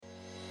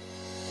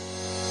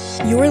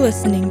You're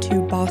listening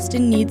to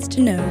Boston Needs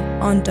to Know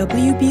on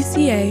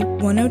WBCA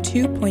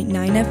 102.9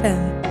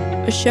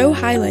 FM, a show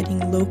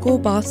highlighting local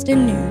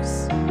Boston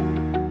news.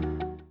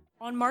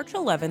 On March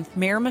 11th,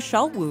 Mayor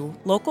Michelle Wu,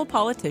 local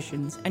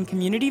politicians, and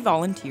community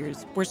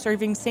volunteers were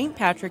serving St.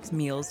 Patrick's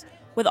meals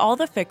with all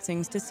the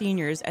fixings to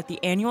seniors at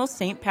the annual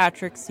St.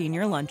 Patrick's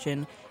Senior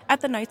Luncheon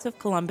at the Knights of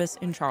Columbus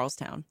in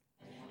Charlestown.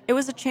 It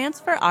was a chance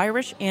for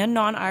Irish and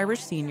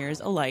non-Irish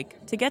seniors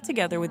alike to get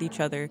together with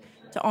each other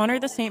to honor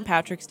the St.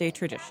 Patrick's Day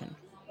tradition.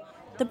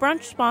 The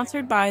brunch,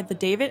 sponsored by the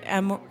David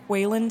M.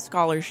 Whalen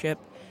Scholarship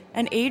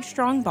and Age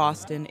Strong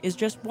Boston, is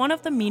just one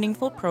of the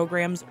meaningful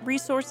programs,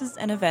 resources,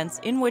 and events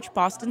in which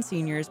Boston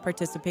seniors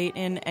participate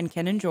in and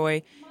can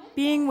enjoy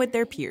being with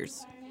their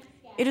peers.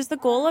 It is the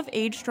goal of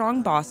Age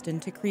Strong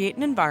Boston to create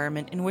an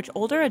environment in which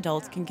older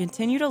adults can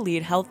continue to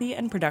lead healthy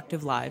and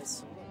productive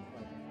lives.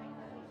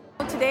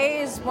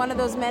 Today is one of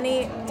those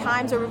many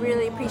times where we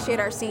really appreciate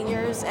our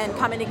seniors and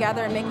coming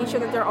together and making sure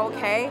that they're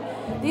okay.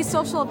 These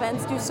social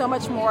events do so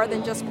much more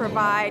than just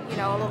provide,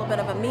 a little bit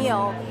of a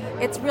meal.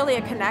 It's really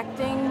a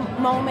connecting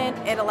moment.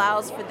 It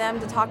allows for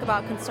them to talk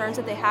about concerns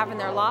that they have in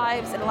their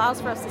lives. It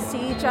allows for us to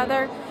see each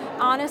other.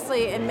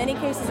 Honestly, in many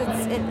cases,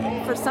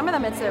 for some of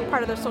them, it's a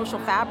part of their social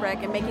fabric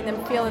and making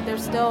them feel that they're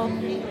still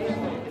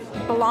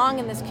belong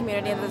in this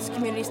community and this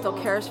community still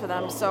cares for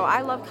them. So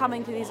I love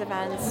coming to these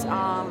events.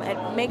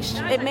 It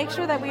makes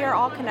sure that we are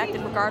all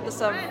connected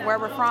regardless of where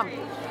we're from.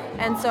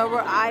 And so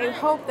I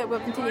hope that we'll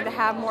continue to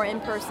have more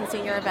in-person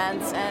senior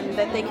events and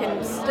that they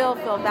can still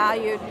feel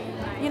valued.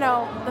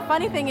 The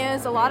funny thing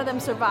is a lot of them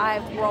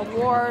survived world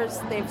wars,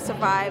 they've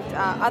survived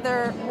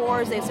other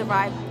wars, they've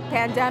survived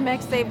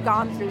pandemics, they've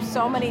gone through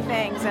so many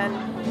things,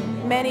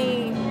 and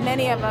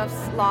many of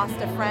us lost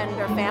a friend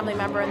or family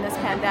member in this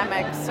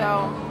pandemic,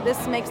 so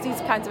this makes these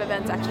kinds of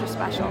events extra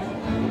special.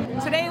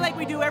 Today, like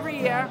we do every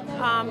year,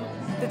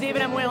 the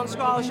David M. Whalen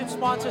Scholarship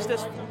sponsors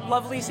this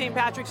lovely St.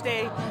 Patrick's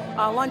Day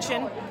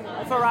luncheon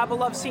for our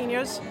beloved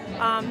seniors.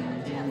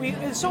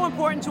 It's so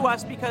important to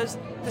us because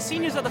the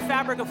seniors are the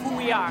fabric of who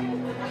we are.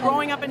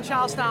 Growing up in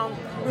Charlestown,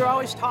 we were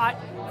always taught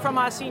from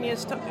our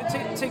seniors to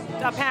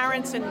our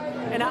parents and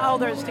our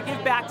elders to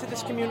give back to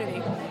this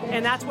community.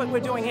 And that's what we're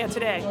doing here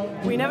today.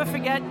 We never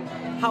forget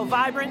how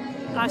vibrant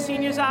our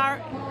seniors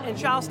are in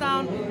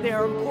Charlestown.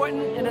 They're an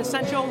important and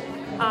essential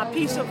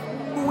piece of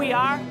who we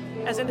are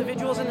as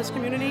individuals in this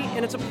community,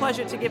 and it's a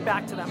pleasure to give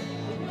back to them.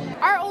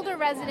 Our older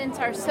residents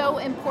are so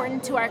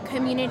important to our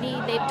community.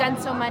 They've done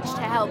so much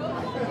to help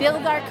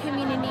build our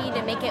community,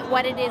 to make it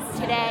what it is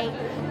today.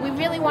 We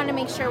really want to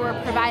make sure we're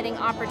providing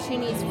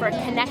opportunities for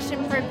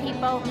connection for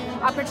people,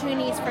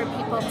 opportunities for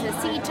people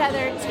to see each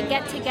other, to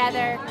get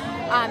together,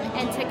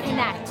 and to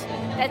connect.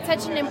 That's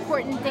such an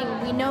important thing.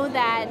 We know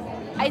that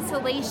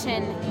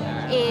isolation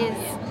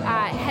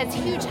has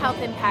huge health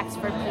impacts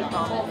for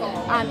people.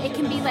 It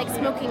can be like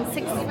smoking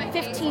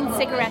 15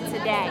 cigarettes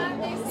a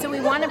day. So we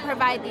want to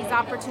provide these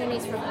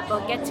opportunities for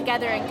people to get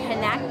together and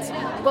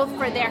connect, both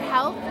for their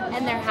health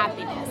and their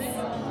happiness.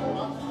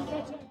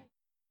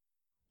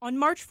 On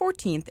March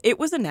 14th, it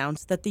was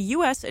announced that the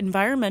U.S.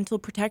 Environmental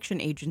Protection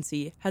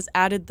Agency has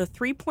added the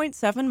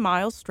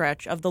 3.7-mile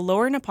stretch of the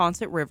Lower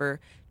Neponset River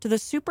to the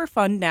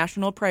Superfund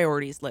National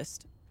Priorities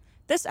List.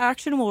 This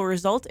action will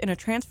result in a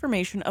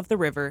transformation of the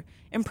river,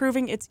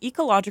 improving its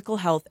ecological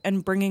health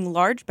and bringing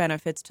large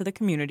benefits to the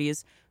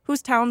communities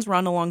whose towns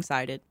run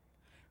alongside it.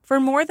 For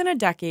more than a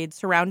decade,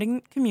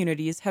 surrounding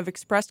communities have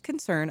expressed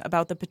concern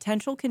about the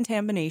potential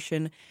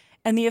contamination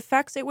and the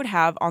effects it would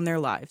have on their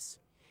lives.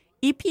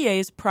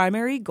 EPA's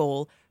primary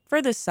goal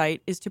for this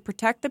site is to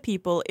protect the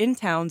people in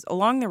towns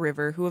along the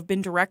river who have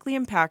been directly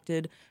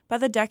impacted by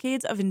the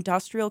decades of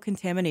industrial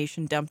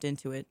contamination dumped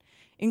into it,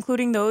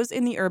 including those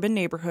in the urban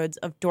neighborhoods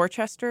of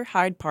Dorchester,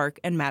 Hyde Park,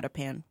 and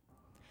Mattapan.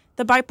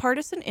 The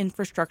bipartisan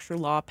infrastructure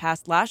law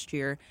passed last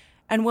year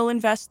and will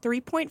invest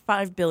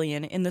 $3.5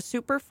 billion in the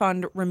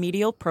Superfund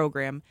remedial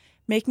program,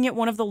 making it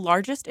one of the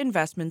largest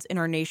investments in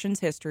our nation's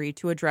history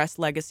to address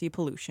legacy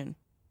pollution.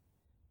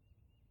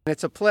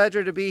 It's a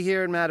pleasure to be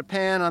here in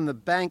Mattapan on the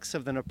banks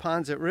of the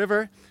Neponset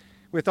River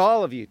with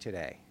all of you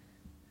today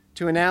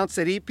to announce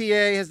that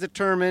EPA has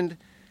determined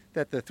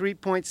that the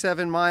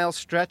 3.7-mile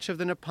stretch of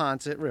the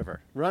Neponset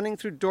River, running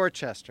through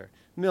Dorchester,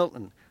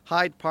 Milton,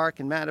 Hyde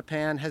Park, and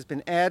Mattapan, has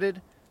been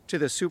added to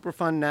the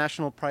Superfund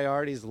National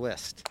Priorities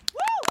List. Woo!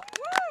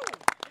 Woo!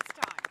 It's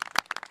time.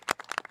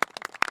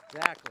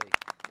 Exactly.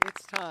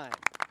 It's time.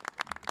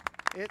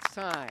 It's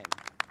time.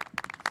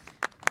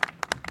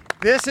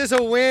 This is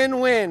a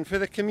win-win for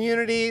the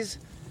communities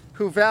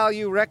who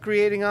value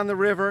recreating on the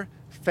river,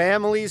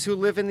 families who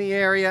live in the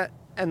area,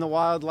 and the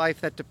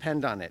wildlife that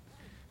depend on it,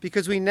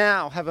 because we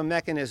now have a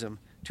mechanism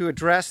to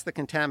address the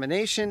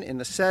contamination in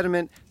the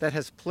sediment that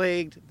has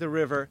plagued the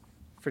river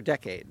for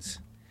decades.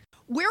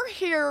 We're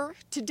here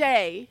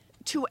today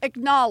to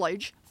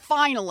acknowledge,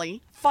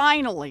 finally,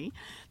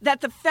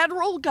 that the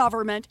federal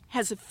government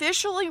has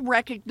officially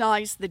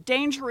recognized the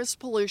dangerous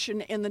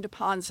pollution in the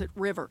Neponset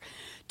River.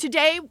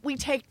 Today, we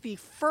take the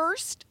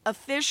first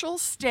official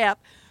step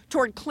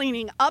toward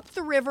cleaning up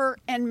the river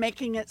and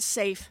making it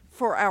safe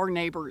for our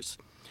neighbors.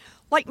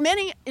 Like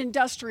many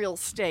industrial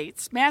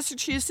states,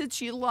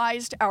 Massachusetts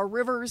utilized our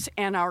rivers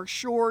and our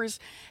shores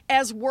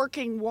as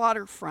working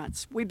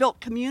waterfronts. We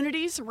built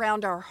communities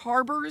around our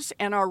harbors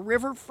and our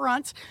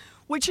riverfronts,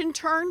 which in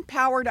turn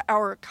powered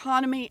our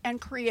economy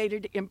and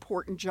created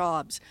important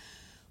jobs.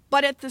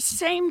 But at the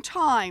same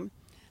time,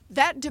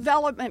 that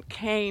development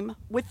came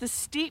with the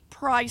steep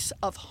price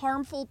of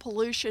harmful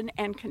pollution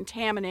and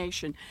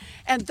contamination,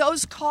 and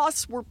those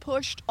costs were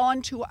pushed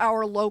onto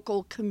our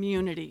local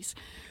communities.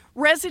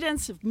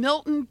 Residents of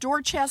Milton,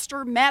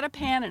 Dorchester,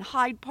 Mattapan, and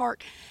Hyde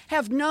Park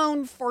have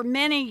known for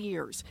many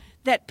years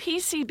that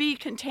PCB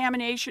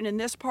contamination in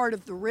this part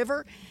of the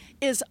river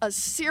is a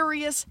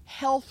serious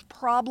health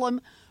problem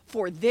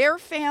for their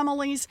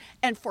families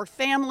and for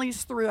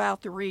families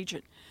throughout the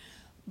region.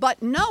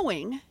 But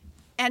knowing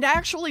and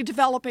actually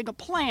developing a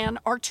plan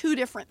are two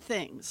different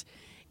things.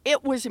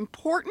 It was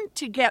important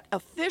to get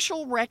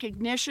official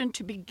recognition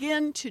to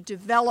begin to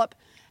develop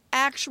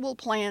actual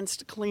plans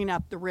to clean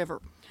up the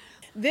river.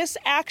 This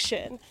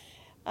action,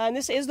 and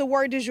this is the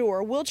word du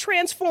jour, will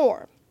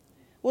transform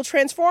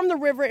the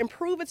river,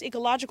 improve its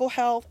ecological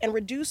health, and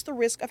reduce the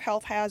risk of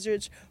health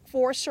hazards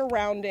for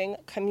surrounding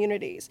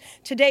communities.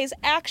 Today's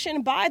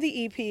action by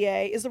the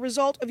EPA is the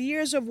result of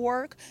years of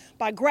work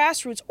by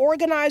grassroots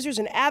organizers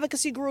and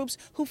advocacy groups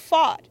who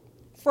fought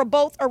for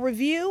both a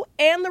review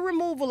and the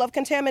removal of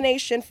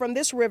contamination from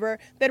this river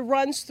that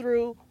runs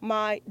through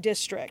my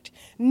district.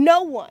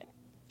 No one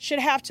should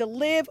have to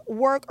live,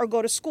 work, or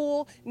go to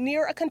school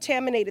near a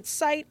contaminated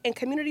site, and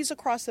communities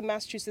across the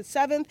Massachusetts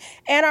 7th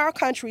and our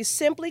country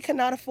simply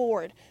cannot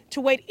afford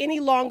to wait any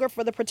longer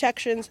for the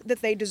protections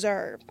that they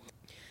deserve.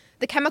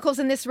 The chemicals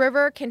in this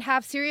river can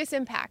have serious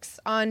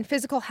impacts on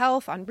physical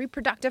health, on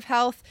reproductive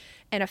health,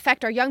 and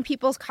affect our young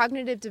people's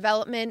cognitive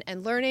development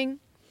and learning.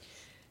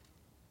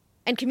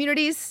 And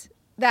communities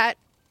that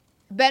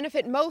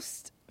benefit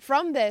most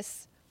from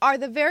this are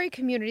the very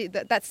community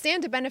that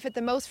stand to benefit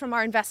the most from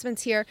our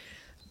investments here,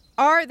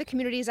 are the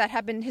communities that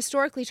have been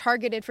historically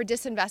targeted for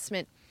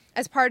disinvestment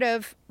as part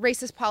of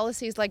racist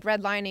policies like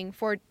redlining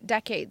for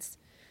decades.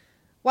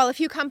 While a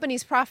few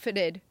companies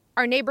profited,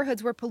 our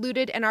neighborhoods were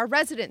polluted and our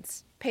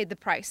residents paid the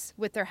price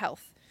with their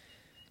health.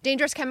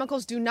 Dangerous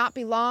chemicals do not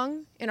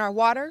belong in our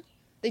water.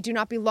 They do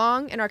not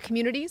belong in our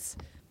communities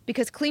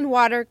because clean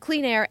water,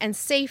 clean air, and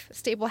safe,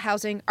 stable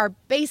housing are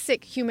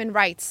basic human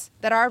rights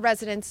that our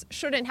residents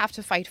shouldn't have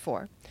to fight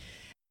for.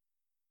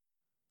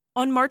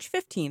 On March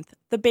 15th,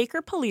 the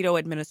Baker-Polito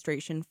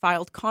administration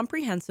filed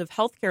comprehensive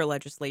healthcare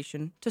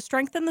legislation to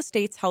strengthen the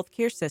state's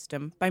healthcare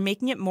system by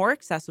making it more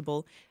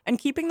accessible and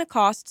keeping the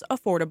costs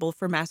affordable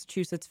for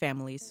Massachusetts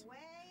families.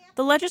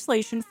 The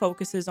legislation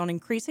focuses on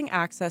increasing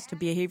access to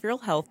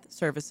behavioral health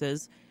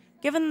services,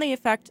 given the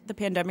effect the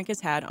pandemic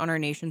has had on our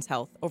nation's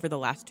health over the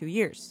last 2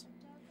 years.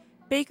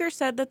 Baker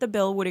said that the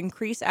bill would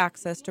increase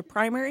access to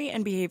primary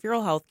and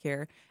behavioral health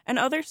care and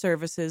other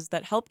services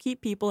that help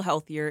keep people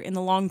healthier in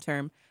the long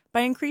term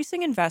by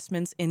increasing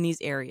investments in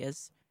these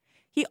areas.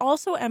 He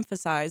also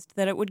emphasized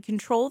that it would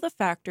control the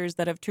factors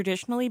that have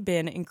traditionally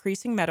been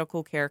increasing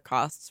medical care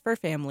costs for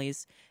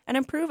families and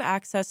improve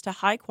access to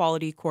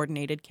high-quality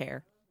coordinated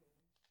care.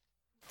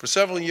 For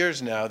several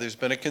years now, there's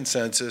been a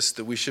consensus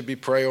that we should be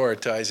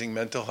prioritizing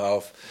mental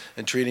health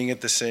and treating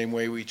it the same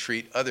way we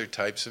treat other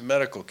types of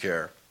medical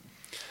care.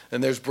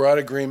 And there's broad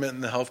agreement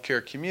in the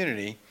healthcare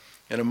community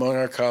and among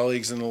our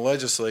colleagues in the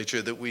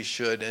legislature that we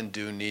should and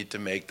do need to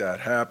make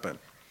that happen.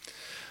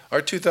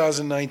 Our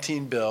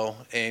 2019 bill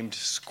aimed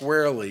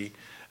squarely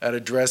at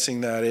addressing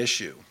that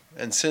issue.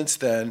 And since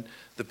then,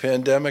 the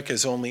pandemic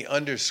has only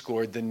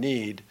underscored the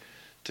need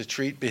to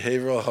treat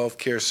behavioral health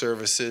care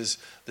services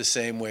the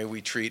same way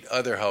we treat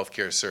other health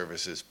care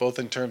services, both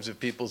in terms of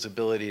people's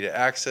ability to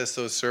access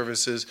those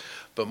services,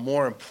 but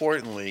more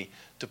importantly,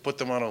 to put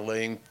them on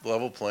a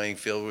level playing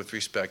field with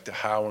respect to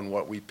how and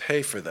what we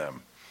pay for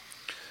them.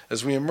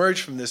 As we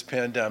emerge from this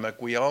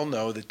pandemic, we all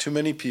know that too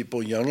many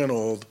people, young and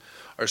old,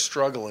 are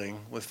struggling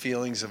with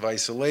feelings of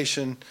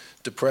isolation,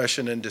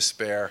 depression, and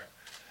despair.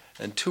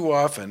 And too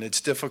often, it's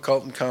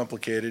difficult and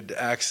complicated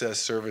to access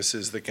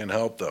services that can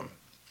help them.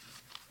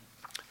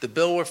 The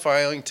bill we're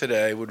filing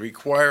today would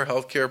require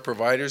healthcare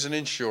providers and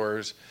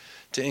insurers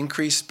to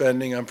increase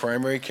spending on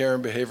primary care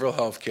and behavioral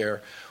health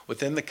care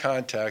within the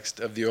context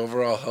of the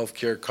overall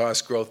healthcare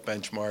cost growth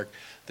benchmark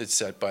that's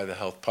set by the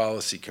Health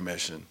Policy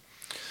Commission.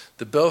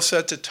 The bill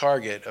sets a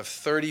target of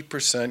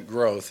 30%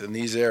 growth in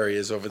these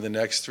areas over the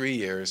next 3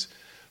 years,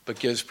 but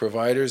gives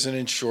providers and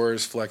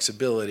insurers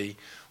flexibility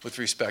with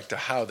respect to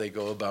how they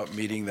go about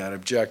meeting that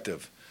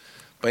objective.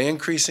 By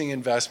increasing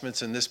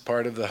investments in this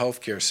part of the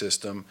healthcare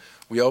system,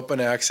 we open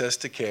access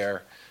to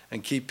care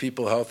and keep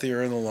people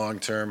healthier in the long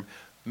term,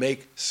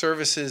 make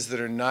services that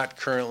are not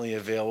currently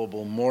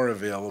available more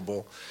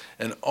available,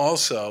 and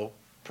also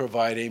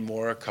provide a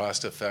more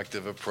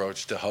cost-effective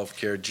approach to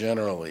healthcare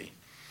generally.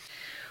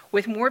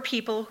 With more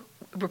people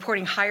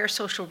reporting higher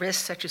social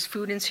risks such as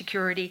food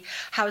insecurity,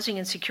 housing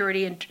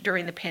insecurity, and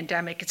during the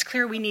pandemic, it's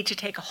clear we need to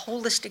take a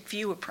holistic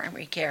view of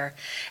primary care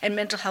and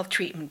mental health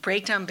treatment,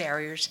 break down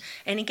barriers,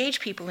 and engage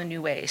people in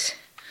new ways.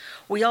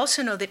 We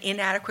also know that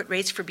inadequate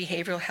rates for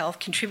behavioral health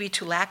contribute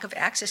to lack of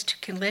access to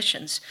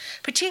clinicians,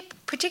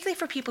 particularly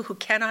for people who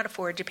cannot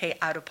afford to pay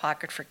out of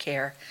pocket for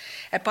care.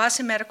 At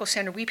Boston Medical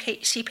Center, we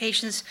see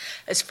patients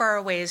as far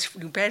away as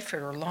New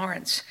Bedford or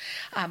Lawrence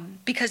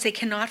because they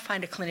cannot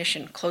find a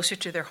clinician closer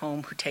to their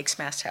home who takes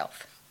Mass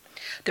Health.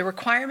 The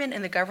requirement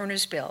in the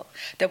governor's bill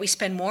that we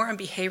spend more on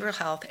behavioral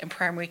health and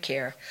primary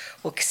care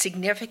will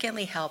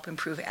significantly help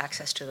improve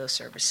access to those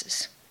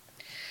services.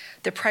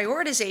 The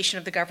prioritization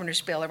of the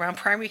governor's bill around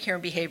primary care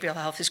and behavioral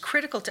health is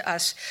critical to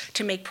us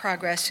to make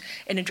progress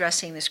in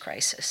addressing this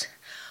crisis.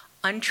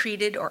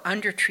 Untreated or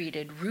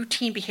undertreated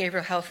routine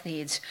behavioral health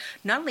needs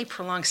not only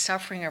prolong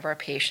suffering of our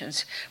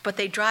patients, but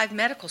they drive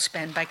medical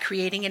spend by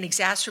creating and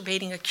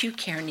exacerbating acute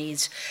care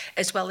needs,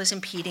 as well as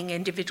impeding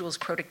individuals'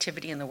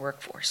 productivity in the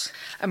workforce.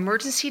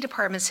 Emergency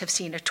departments have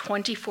seen a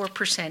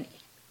 24%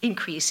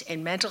 increase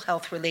in mental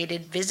health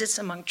related visits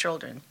among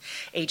children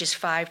ages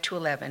 5 to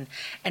 11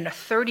 and a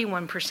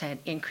 31%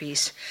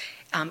 increase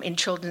in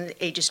children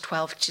ages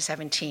 12 to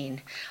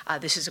 17.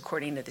 This is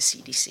according to the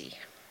CDC.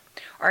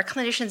 Our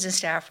clinicians and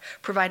staff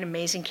provide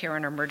amazing care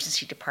in our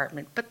emergency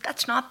department, but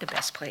that's not the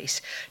best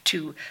place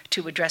to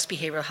address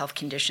behavioral health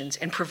conditions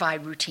and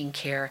provide routine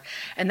care.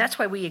 And that's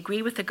why we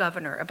agree with the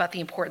governor about the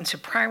importance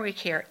of primary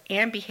care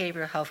and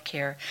behavioral health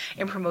care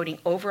in promoting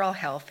overall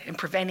health and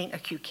preventing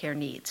acute care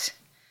needs.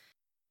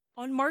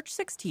 On March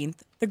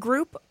 16th, the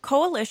group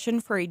Coalition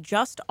for a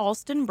Just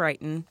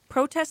Allston-Brighton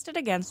protested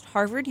against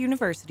Harvard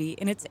University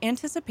in its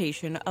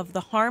anticipation of the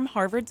harm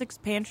Harvard's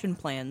expansion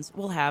plans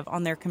will have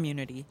on their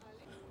community.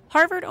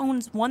 Harvard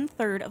owns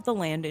 1/3 of the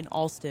land in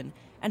Allston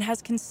and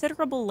has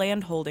considerable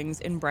land holdings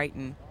in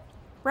Brighton,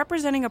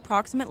 representing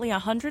approximately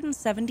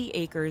 170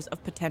 acres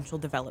of potential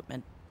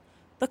development.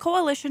 The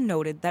coalition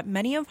noted that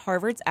many of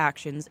Harvard's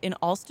actions in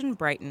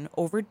Allston-Brighton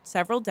over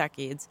several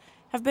decades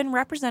have been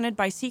represented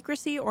by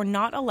secrecy or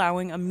not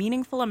allowing a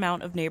meaningful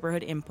amount of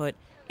neighborhood input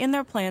in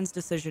their plan's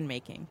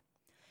decision-making.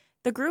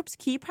 The group's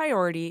key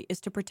priority is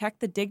to protect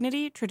the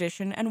dignity,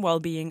 tradition, and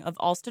well-being of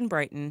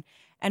Allston-Brighton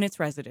and its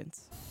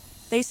residents.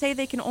 They say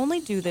they can only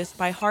do this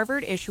by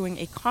Harvard issuing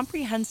a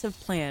comprehensive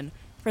plan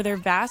for their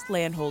vast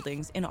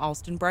landholdings in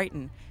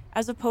Allston-Brighton,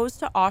 as opposed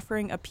to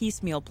offering a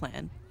piecemeal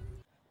plan.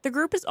 The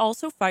group is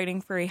also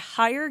fighting for a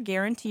higher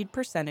guaranteed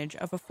percentage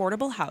of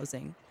affordable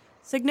housing,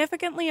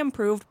 significantly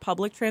improved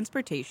public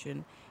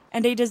transportation,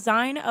 and a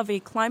design of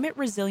a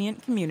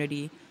climate-resilient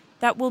community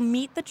that will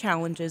meet the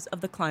challenges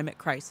of the climate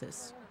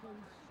crisis.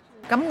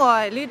 I'm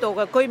a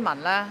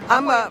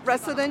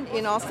resident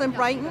in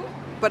Allston-Brighton,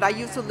 but I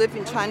used to live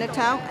in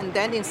Chinatown and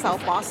then in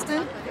South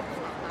Boston.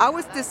 I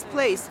was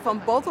displaced from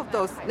both of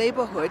those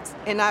neighborhoods,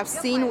 and I've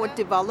seen what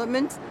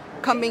development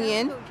coming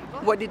in,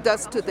 what it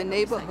does to the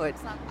neighborhood.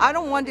 I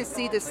don't want to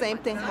see the same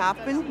thing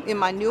happen in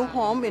my new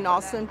home in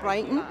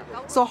Allston-Brighton.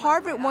 So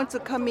Harvard wants to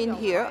come in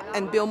here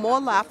and build more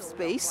lab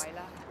space.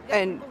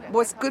 And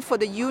what's good for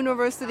the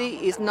university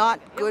is not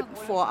good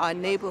for our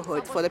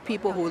neighborhood, for the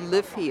people who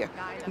live here.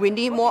 We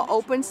need more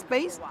open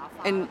space,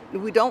 and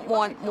we don't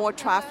want more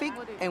traffic,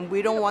 and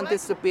we don't want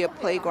this to be a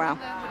playground.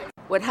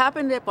 What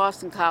happened at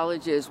Boston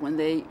College is when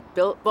they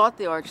bought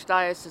the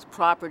Archdiocese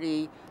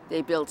property,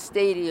 they built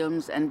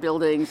stadiums and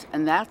buildings,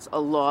 and that's a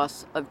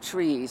loss of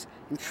trees.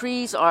 And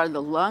trees are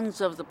the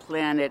lungs of the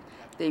planet.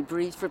 They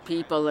breathe for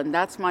people, and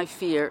that's my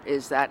fear,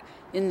 is that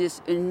in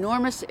this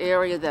enormous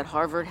area that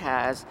Harvard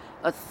has,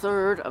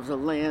 1/3 of the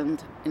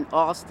land in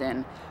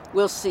Allston,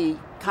 we'll see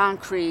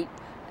concrete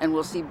and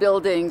we'll see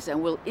buildings,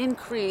 and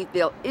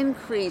they'll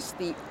increase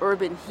the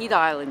urban heat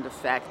island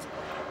effect.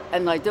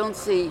 And I don't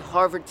see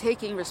Harvard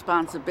taking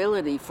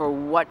responsibility for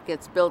what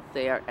gets built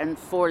there and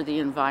for the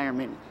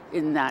environment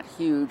in that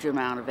huge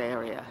amount of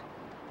area.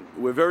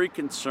 We're very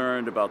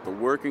concerned about the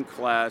working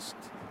class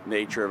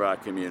nature of our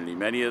community.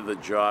 Many of the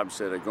jobs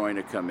that are going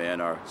to come in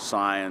are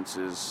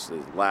sciences,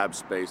 lab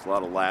space, a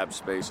lot of lab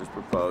space is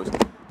proposed.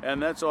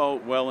 And that's all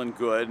well and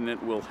good, and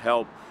it will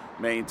help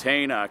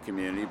maintain our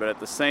community. But at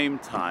the same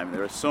time,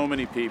 there are so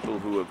many people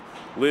who have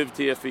lived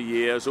here for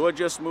years or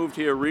just moved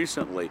here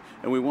recently,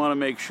 and we want to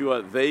make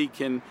sure they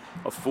can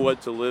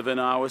afford to live in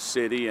our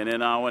city and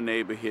in our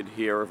neighborhood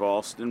here of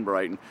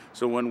Allston-Brighton.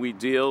 So when we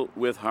deal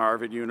with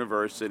Harvard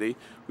University,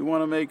 we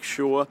want to make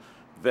sure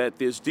that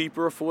there's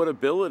deeper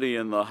affordability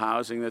in the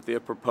housing that they're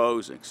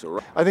proposing.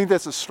 So I think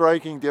that's a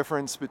striking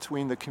difference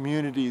between the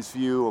community's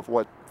view of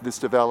what this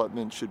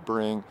development should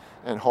bring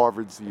and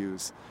Harvard's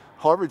views.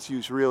 Harvard's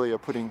views really are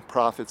putting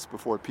profits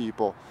before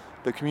people.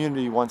 The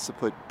community wants to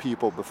put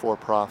people before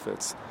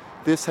profits.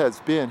 This has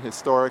been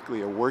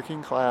historically a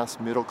working class,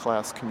 middle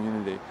class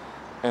community,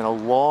 and a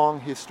long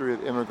history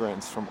of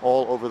immigrants from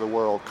all over the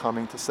world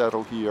coming to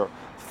settle here,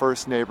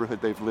 first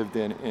neighborhood they've lived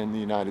in the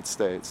United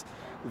States.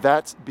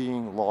 That's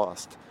being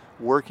lost.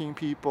 Working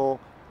people,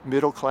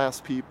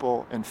 Middle-class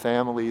people and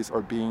families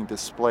are being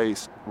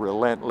displaced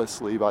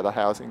relentlessly by the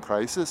housing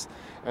crisis,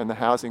 and the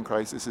housing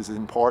crisis is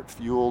in part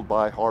fueled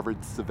by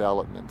Harvard's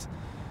development.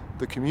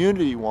 The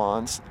community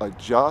wants a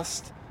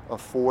just,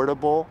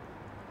 affordable,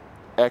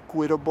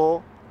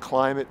 equitable,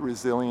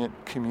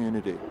 climate-resilient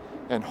community,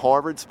 and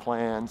Harvard's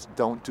plans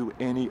don't do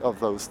any of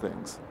those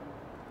things.